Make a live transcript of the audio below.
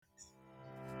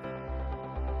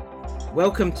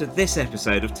Welcome to this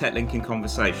episode of TechLink in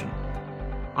Conversation.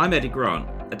 I'm Eddie Grant,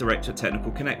 a Director at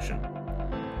Technical Connection.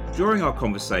 During our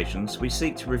conversations, we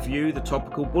seek to review the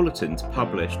topical bulletins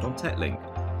published on TechLink,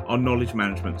 our knowledge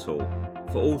management tool,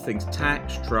 for all things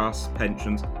tax, trust,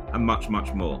 pensions, and much,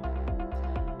 much more.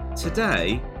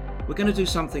 Today, we're going to do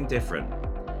something different.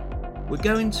 We're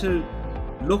going to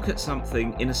look at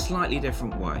something in a slightly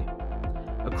different way.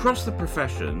 Across the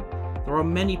profession, there are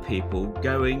many people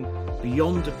going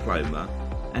beyond diploma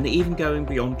and even going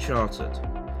beyond chartered.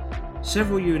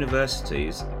 Several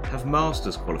universities have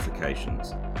master's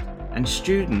qualifications and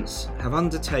students have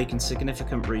undertaken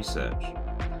significant research.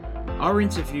 Our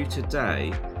interview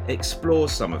today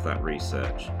explores some of that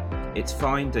research, its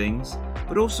findings,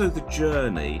 but also the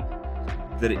journey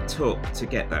that it took to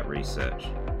get that research.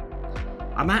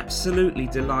 I'm absolutely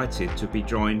delighted to be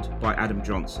joined by Adam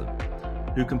Johnson,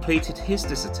 who completed his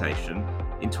dissertation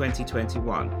in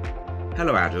 2021.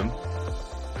 Hello, Adam.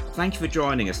 Thank you for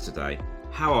joining us today.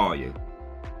 How are you?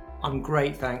 I'm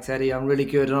great, thanks, Eddie. I'm really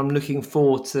good, and I'm looking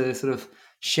forward to sort of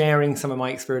sharing some of my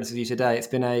experience with you today.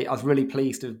 I was really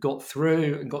pleased to have got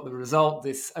through and got the result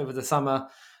over the summer,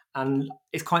 and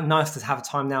it's quite nice to have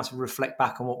time now to reflect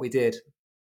back on what we did.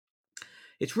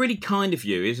 It's really kind of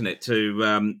you, isn't it,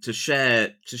 to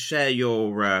share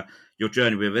your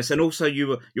journey with us, and also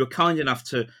you were kind enough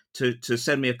to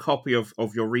send me a copy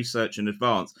of your research in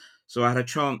advance, so I had a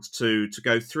chance to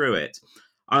go through it.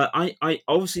 I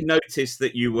obviously noticed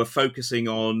that you were focusing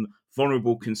on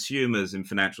vulnerable consumers in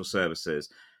financial services,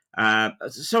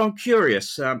 so I'm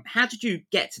curious, how did you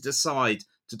get to decide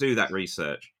to do that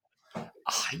research?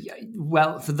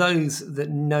 Well, for those that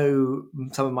know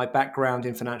some of my background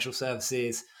in financial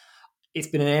services, it's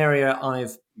been an area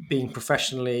I've been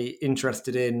professionally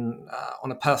interested in.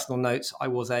 On a personal note, I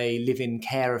was a live-in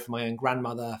carer for my own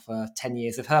grandmother for 10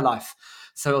 years of her life.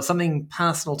 So it was something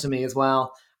personal to me as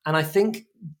well. And I think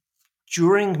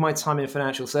during my time in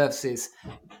financial services,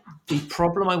 the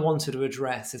problem I wanted to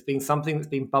address has been something that's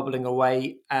been bubbling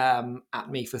away at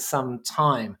me for some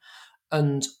time.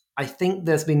 And I think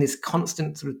there's been this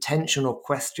constant sort of tension or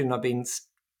question I've been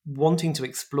wanting to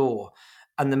explore.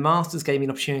 And the Masters gave me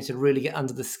an opportunity to really get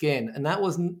under the skin. And that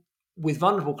was with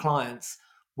vulnerable clients.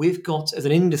 We've got, as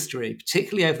an industry,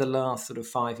 particularly over the last sort of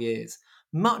 5 years,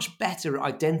 much better at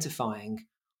identifying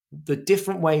the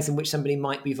different ways in which somebody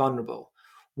might be vulnerable.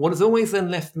 What has always then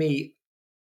left me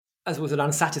as was an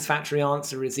unsatisfactory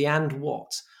answer is the and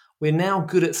what. We're now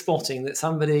good at spotting that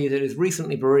somebody that is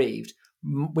recently bereaved,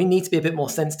 we need to be a bit more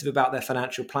sensitive about their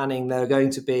financial planning. They're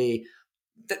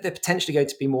potentially going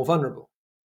to be more vulnerable.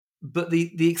 But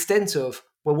the extent of,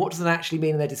 well, what does it actually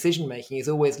mean in their decision making has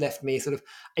always left me sort of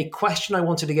a question I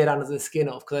wanted to get under the skin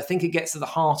of, because I think it gets to the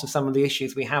heart of some of the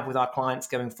issues we have with our clients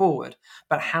going forward,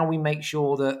 about how we make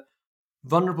sure that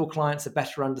vulnerable clients are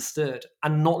better understood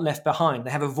and not left behind.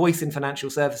 They have a voice in financial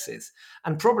services,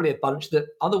 and probably a bunch that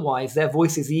otherwise their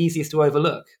voice is the easiest to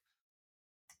overlook.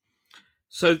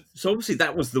 So obviously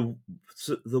that was the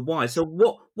why. So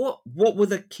what were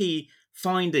the key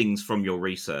findings from your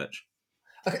research?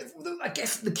 Okay, I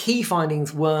guess the key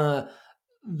findings were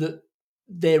that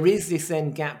there is this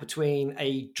then gap between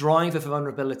a driver for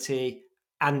vulnerability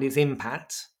and its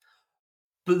impact.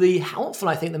 But the helpful,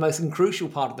 I think, the most crucial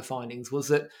part of the findings was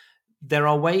that there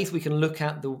are ways we can look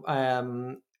at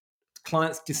the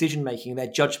client's decision-making, their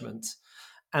judgment,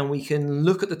 and we can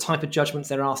look at the type of judgments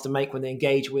they're asked to make when they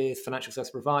engage with financial service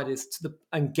providers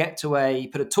and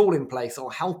put a tool in place that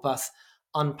will help us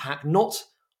unpack not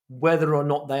whether or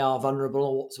not they are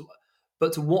vulnerable,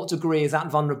 but to what degree is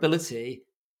that vulnerability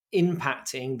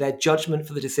impacting their judgment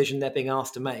for the decision they're being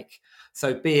asked to make.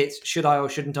 So be it, should I or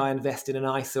shouldn't I invest in an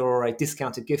ISA or a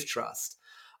discounted gift trust?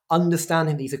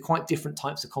 Understanding these are quite different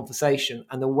types of conversation,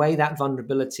 and the way that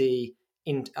vulnerability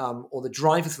or the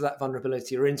drivers of that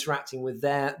vulnerability are interacting with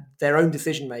their own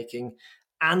decision-making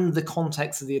and the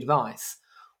context of the advice.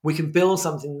 We can build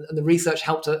something, and the research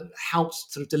helped sort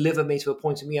of deliver me to a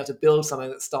point of being able to build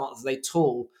something that starts as a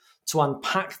tool to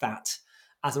unpack that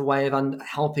as a way of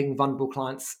helping vulnerable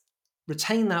clients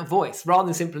retain that voice, rather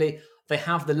than simply they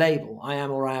have the label, I am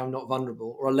or I am not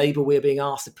vulnerable, or a label we're being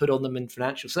asked to put on them in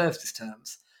financial services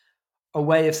terms. A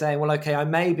way of saying, well, okay, I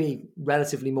may be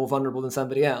relatively more vulnerable than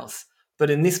somebody else,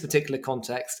 but in this particular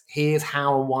context, here's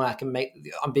how and why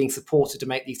I'm being supported to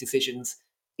make these decisions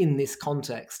in this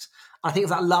context. I think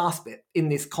it's that last bit, in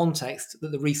this context,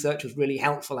 that the research was really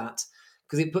helpful at,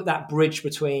 because it put that bridge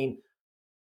between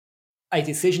a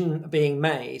decision being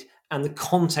made and the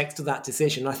context of that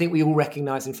decision. I think we all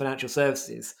recognize in financial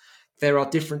services, there are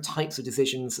different types of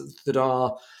decisions that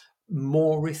are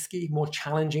more risky, more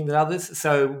challenging than others.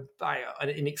 So,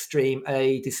 in extreme,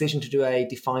 a decision to do a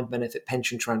defined benefit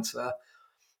pension transfer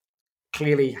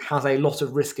clearly has a lot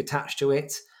of risk attached to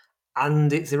it,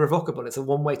 and it's irrevocable. It's a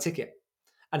one-way ticket.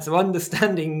 And so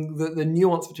understanding the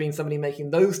nuance between somebody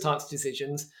making those types of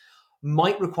decisions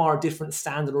might require a different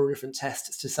standard or a different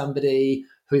test to somebody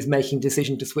who is making a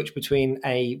decision to switch between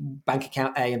a bank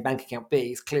account A and bank account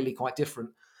B is clearly quite different.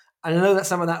 And I know that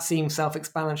some of that seems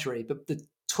self-explanatory, but the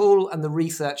tool and the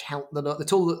research helped, the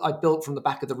tool that I built from the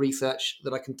back of the research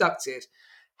that I conducted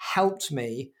helped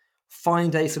me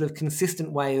find a sort of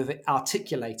consistent way of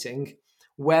articulating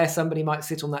where somebody might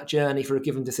sit on that journey for a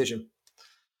given decision.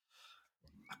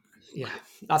 Yeah,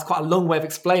 that's quite a long way of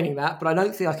explaining that, but I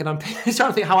don't think I can unpick. I'm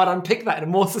trying to think how I'd unpick that in a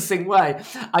more succinct way.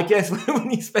 I guess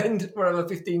when you spend whatever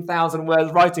 15,000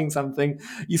 words writing something,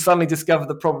 you suddenly discover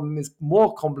the problem is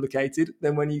more complicated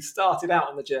than when you started out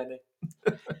on the journey.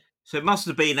 So it must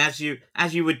have been as you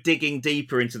were digging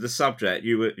deeper into the subject,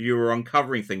 you were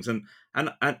uncovering things, and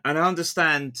I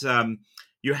understand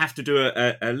you have to do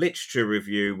a literature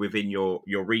review within your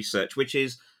research, which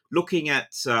is looking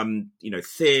at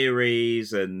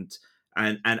theories and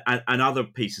other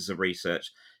pieces of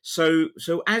research. So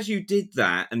as you did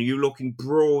that and you're looking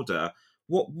broader,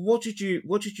 what did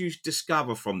you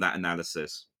discover from that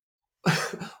analysis?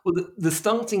 Well, the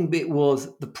starting bit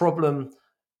was the problem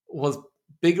was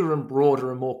bigger and broader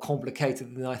and more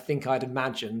complicated than I think I'd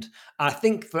imagined. I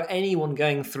think for anyone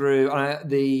going through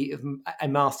a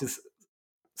master's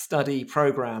study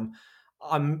program,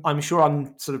 I'm sure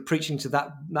I'm sort of preaching to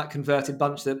that converted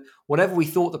bunch that whatever we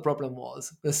thought the problem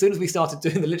was, as soon as we started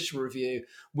doing the literature review,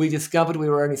 we discovered we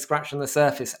were only scratching the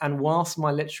surface. And whilst my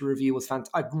literature review was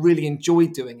fantastic, I really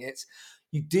enjoyed doing it.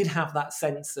 You did have that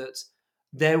sense that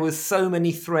there was so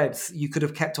many threads you could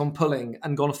have kept on pulling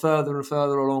and gone further and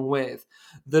further along with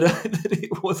that, that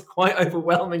it was quite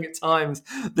overwhelming at times.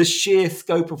 The sheer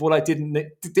scope of what I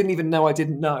didn't even know I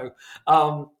didn't know,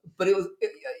 but it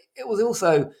was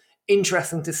also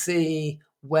interesting to see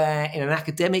where, in an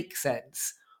academic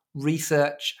sense,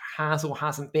 research has or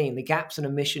hasn't been. The gaps and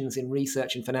omissions in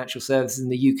research and financial services in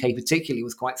the UK, particularly,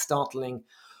 was quite startling.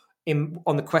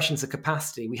 On the questions of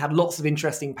capacity, we had lots of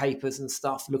interesting papers and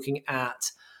stuff looking at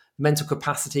mental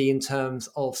capacity in terms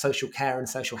of social care and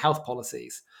social health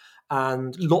policies,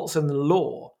 and lots in the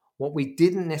law. What we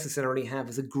didn't necessarily have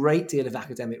is a great deal of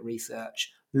academic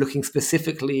research looking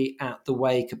specifically at the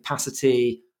way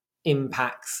capacity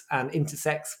impacts and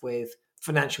intersects with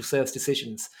financial service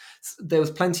decisions. There was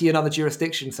plenty in other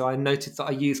jurisdictions, so I noted that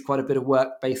I used quite a bit of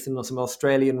work based on some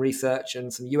Australian research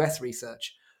and some US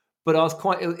research. But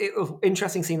it was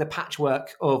interesting seeing the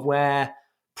patchwork of where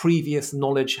previous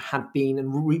knowledge had been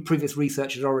and previous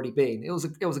research had already been. It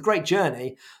was a great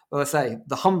journey. But I say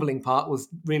the humbling part was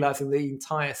realizing the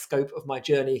entire scope of my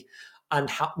journey and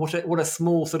what a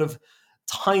small sort of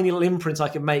tiny little imprint I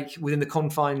could make within the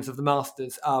confines of the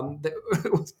masters.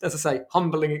 It was, as I say,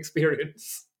 humbling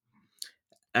experience.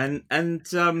 And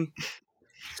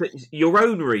so your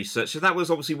own research. So that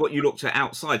was obviously what you looked at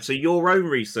outside. So your own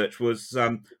research was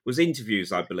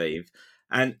interviews, I believe,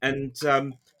 and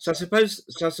so I suppose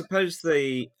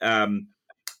the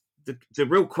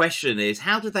real question is,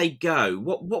 how did they go?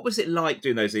 What was it like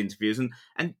doing those interviews,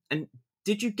 and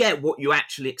did you get what you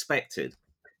actually expected?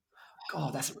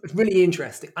 God, that's really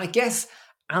interesting. I guess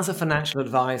as a financial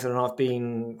advisor, and I've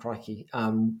been, crikey,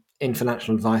 in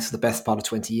financial advice for the best part of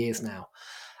 20 years now.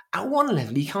 At one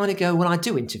level, you kind of go, when I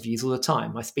do interviews all the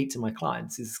time, I speak to my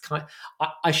clients,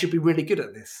 I should be really good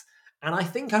at this. And I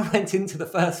think I went into the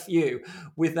first few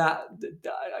with that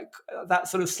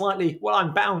sort of slightly, well,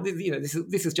 I'm bound,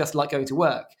 this is just like going to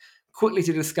work, quickly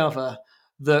to discover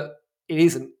that it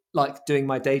isn't like doing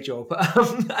my day job.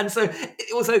 And so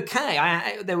it was okay.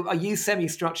 I used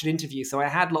semi-structured interviews, so I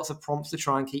had lots of prompts to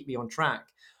try and keep me on track.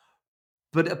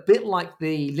 But a bit like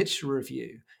the literature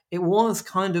review, it was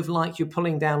kind of like you're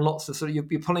pulling down lots of you're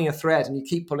pulling a thread and you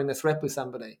keep pulling the thread with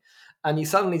somebody and you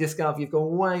suddenly discover you've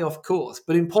gone way off course.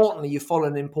 But importantly, you follow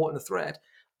an important thread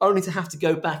only to have to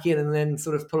go back in and then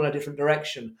sort of pull in a different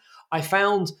direction. I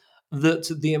found that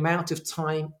the amount of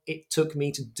time it took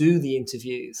me to do the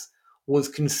interviews was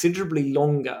considerably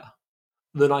longer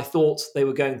than I thought they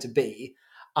were going to be.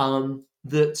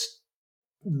 That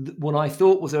what I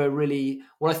thought was a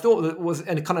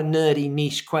kind of nerdy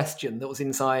niche question that was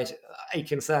inside a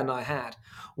concern I had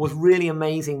was really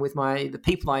amazing with the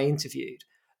people I interviewed,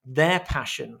 their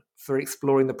passion for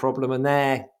exploring the problem and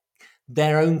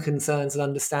their own concerns and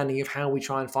understanding of how we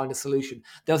try and find a solution.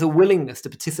 There was a willingness to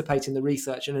participate in the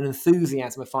research and an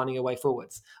enthusiasm of finding a way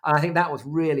forwards. And I think that was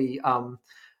really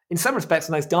in some respects,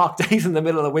 on those dark days in the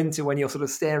middle of the winter when you're sort of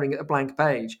staring at a blank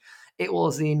page, it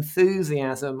was the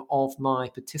enthusiasm of my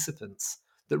participants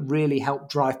that really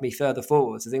helped drive me further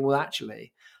forwards. I think, well,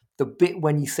 actually, the bit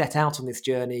when you set out on this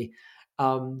journey,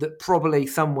 that probably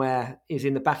somewhere is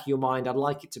in the back of your mind, I'd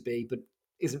like it to be, but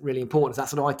isn't really important. It's that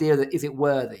sort of idea that, is it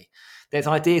worthy? There's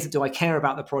ideas that, do I care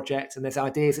about the project? And there's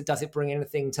ideas that, does it bring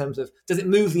anything in terms of, does it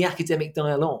move the academic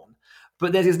dial on?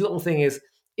 But there's this little thing is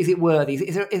it worthy?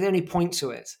 Is there any point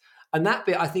to it? And that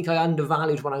bit, I think I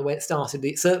undervalued when I started,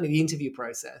 certainly the interview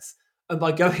process. And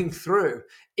by going through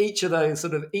each of those,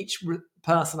 each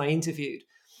person I interviewed,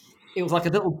 it was like a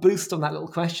little boost on that little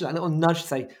question, a little nudge to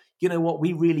say, you know what,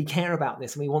 we really care about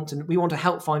this, and we want to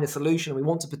help find a solution, and we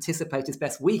want to participate as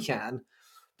best we can,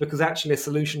 because actually a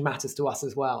solution matters to us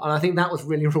as well. And I think that was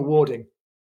really rewarding.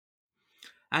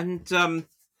 And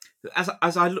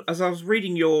as I was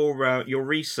reading your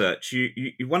research,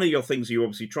 you one of your things you were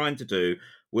obviously trying to do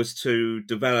was to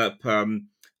develop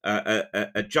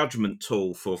a judgment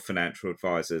tool for financial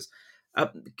advisors.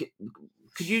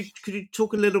 Could you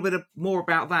talk a little bit more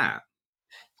about that?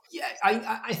 Yeah,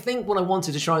 I think what I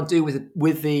wanted to try and do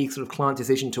with the sort of client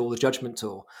decision tool, the judgment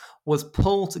tool, was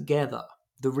pull together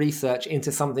the research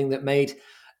into something that made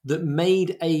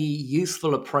a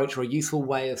useful approach, or a useful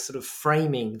way of sort of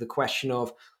framing the question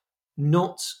of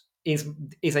not is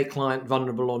a client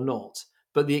vulnerable or not,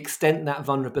 but the extent that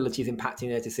vulnerability is impacting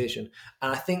their decision.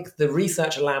 And I think the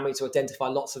research allowed me to identify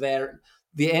lots of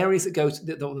the areas that go to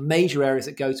the major areas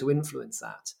that go to influence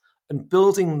that. And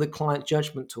building the client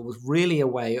judgment tool was really a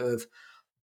way of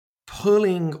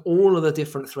pulling all of the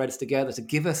different threads together to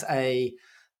give us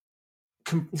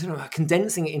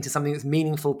condensing it into something that's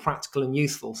meaningful, practical, and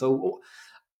useful. So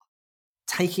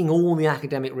taking all the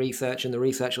academic research and the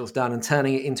research that was done and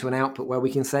turning it into an output where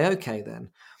we can say, okay, then,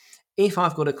 if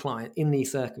I've got a client in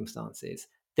these circumstances,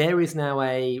 there is now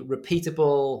a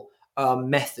repeatable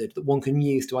method that one can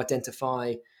use to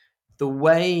identify the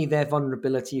way their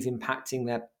vulnerability is impacting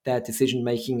their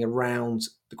decision-making around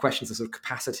the questions of sort of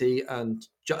capacity and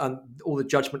all the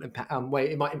judgment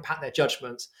way it might impact their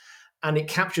judgment. And it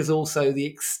captures also the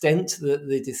extent that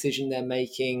the decision they're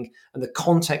making and the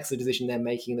context of the decision they're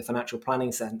making in the financial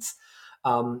planning sense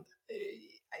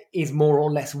is more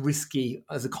or less risky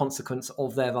as a consequence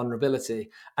of their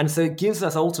vulnerability. And so it gives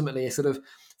us ultimately a sort of,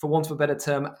 for want of a better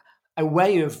term, a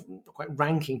way of not quite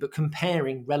ranking, but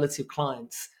comparing relative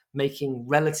clients making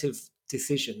relative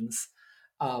decisions,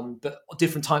 but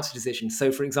different types of decisions.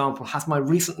 So, for example, has my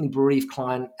recently bereaved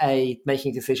client A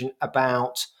making a decision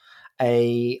about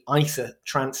a ISA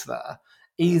transfer?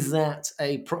 Is that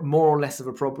more or less of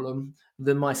a problem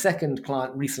than my second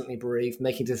client recently bereaved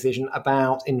making a decision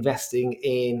about investing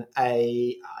in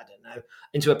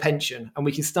into a pension? And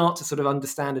we can start to sort of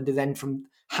understand, and then from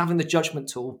having the judgment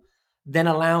tool then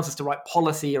allows us to write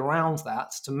policy around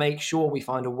that to make sure we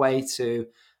find a way to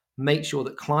make sure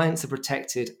that clients are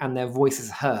protected and their voices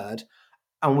heard,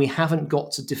 and we haven't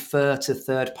got to defer to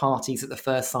third parties at the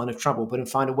first sign of trouble, but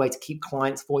find a way to keep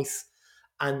clients' voice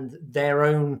and their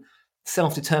own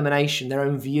self-determination, their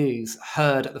own views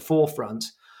heard at the forefront,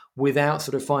 without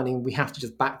sort of finding we have to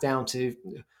just back down to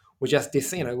we've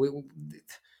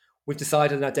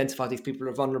decided and identified these people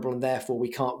are vulnerable and therefore we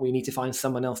need to find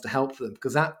someone else to help them,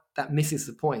 because that misses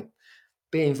the point.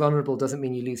 Being vulnerable doesn't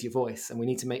mean you lose your voice, and we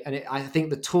need to I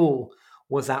think the tool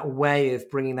was that way of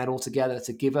bringing that all together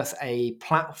to give us a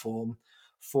platform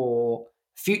for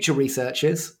future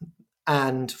researchers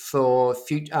and for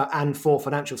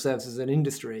financial services and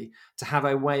industry to have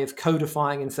a way of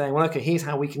codifying and saying, well, okay, here's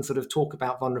how we can sort of talk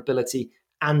about vulnerability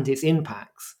and its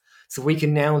impacts. So we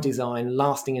can now design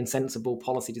lasting and sensible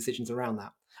policy decisions around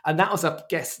that. And that was, I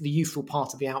guess, the useful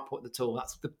part of the output of the tool.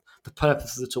 That's the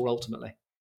purpose of the tool ultimately.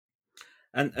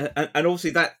 And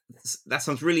obviously that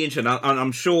sounds really interesting.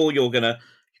 I'm sure you're gonna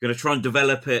try and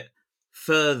develop it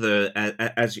further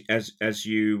as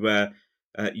you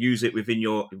use it within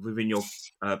your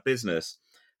business.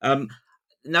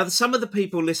 Now, some of the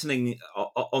people listening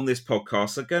on this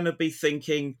podcast are going to be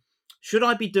thinking, should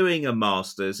I be doing a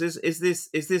master's? Is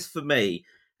this for me?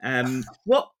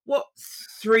 What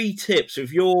 3 tips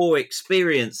of your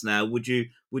experience now would you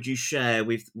share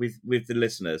with the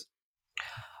listeners?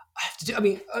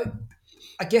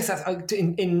 I guess that's,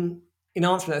 in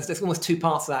answering that, there's almost 2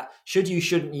 parts to that. Should you,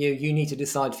 shouldn't you? You need to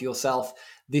decide for yourself.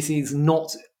 This is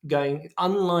not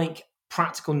unlike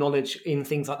practical knowledge in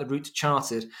things like the route to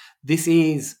chartered, this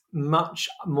is much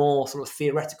more sort of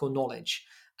theoretical knowledge.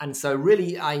 And so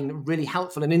really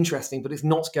helpful and interesting, but it's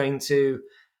not going to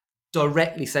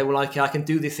directly say, well, I can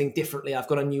do this thing differently. I've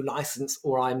got a new license,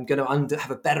 or I'm going to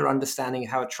have a better understanding of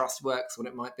how a trust works, what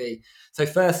it might be. So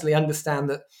firstly, understand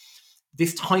that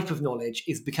this type of knowledge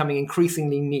is becoming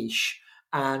increasingly niche,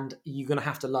 and you're going to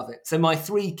have to love it. So my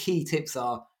 3 key tips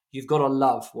are: you've got to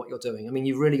love what you're doing. I mean,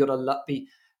 you've really got to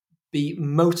be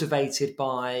motivated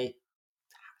by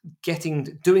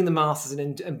doing the masters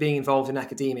and being involved in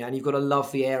academia, and you've got to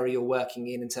love the area you're working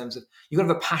in terms of, you've got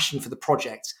to have a passion for the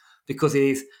project, because it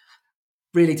is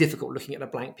really difficult looking at a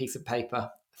blank piece of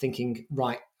paper thinking,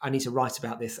 right, I need to write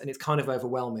about this, and it's kind of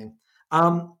overwhelming.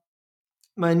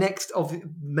 My next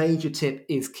major tip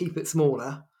is keep it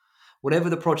smaller. Whatever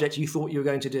the project you thought you were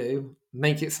going to do,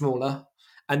 make it smaller,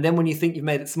 and then when you think you've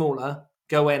made it smaller,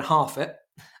 go away and half it.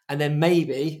 And then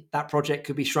maybe that project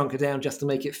could be shrunken down just to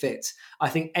make it fit. I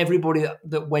think everybody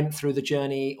that went through the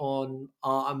journey on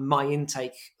my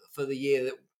intake for the year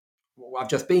that I've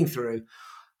just been through,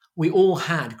 we all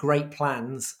had great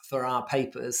plans for our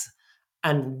papers,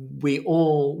 and we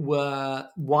all were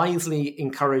wisely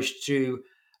encouraged to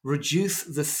reduce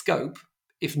the scope,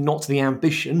 if not the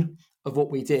ambition, of what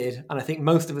we did. And I think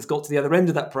most of us got to the other end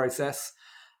of that process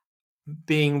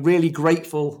being really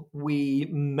grateful we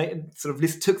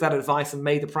took that advice and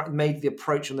made the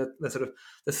approach and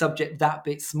the subject that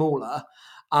bit smaller.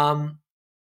 And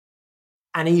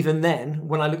even then,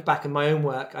 when I look back at my own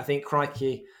work, I think,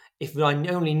 crikey, if I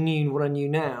only knew what I knew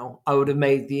now, I would have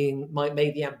made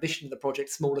the ambition of the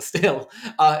project smaller still.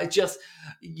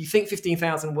 You think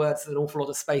 15,000 words is an awful lot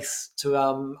of space to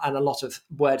and a lot of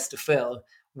words to fill.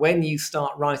 When you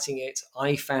start writing it,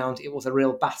 I found it was a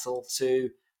real battle to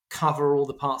cover all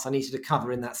the parts I needed to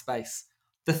cover in that space.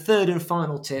 The third and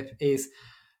final tip is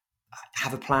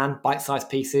have a plan, bite-sized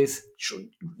pieces.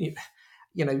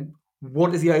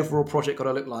 What is the overall project got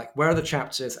to look like? Where are the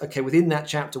chapters? Okay, within that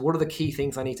chapter, what are the key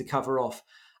things I need to cover off?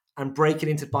 And break it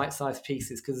into bite-sized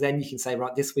pieces, because then you can say,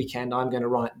 right, this weekend I'm going to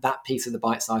write that piece of the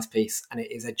bite-sized piece, and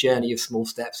it is a journey of small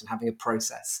steps and having a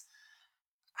process.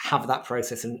 Have that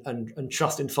process and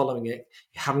trust in following it.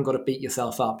 You haven't got to beat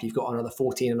yourself up. You've got another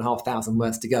 14,500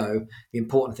 words to go. The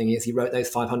important thing is you wrote those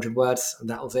 500 words, and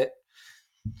that was it.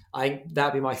 I think that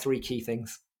would be my 3 key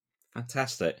things.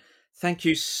 Fantastic. Thank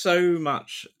you so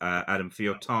much, Adam, for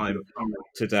your time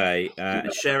today,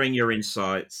 sharing your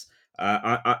insights.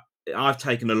 I've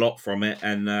taken a lot from it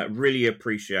and really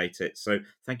appreciate it. So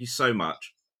thank you so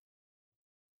much.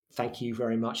 Thank you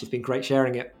very much. It's been great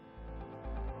sharing it.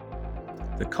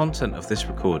 The content of this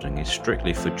recording is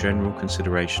strictly for general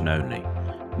consideration only.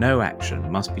 No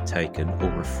action must be taken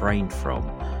or refrained from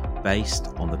based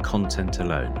on the content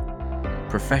alone.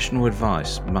 Professional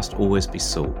advice must always be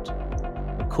sought.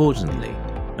 Accordingly,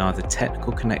 neither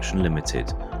Technical Connection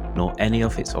Limited nor any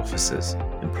of its officers,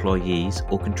 employees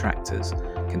or contractors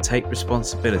can take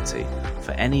responsibility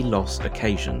for any loss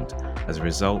occasioned as a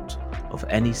result of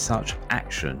any such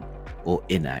action or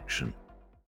inaction.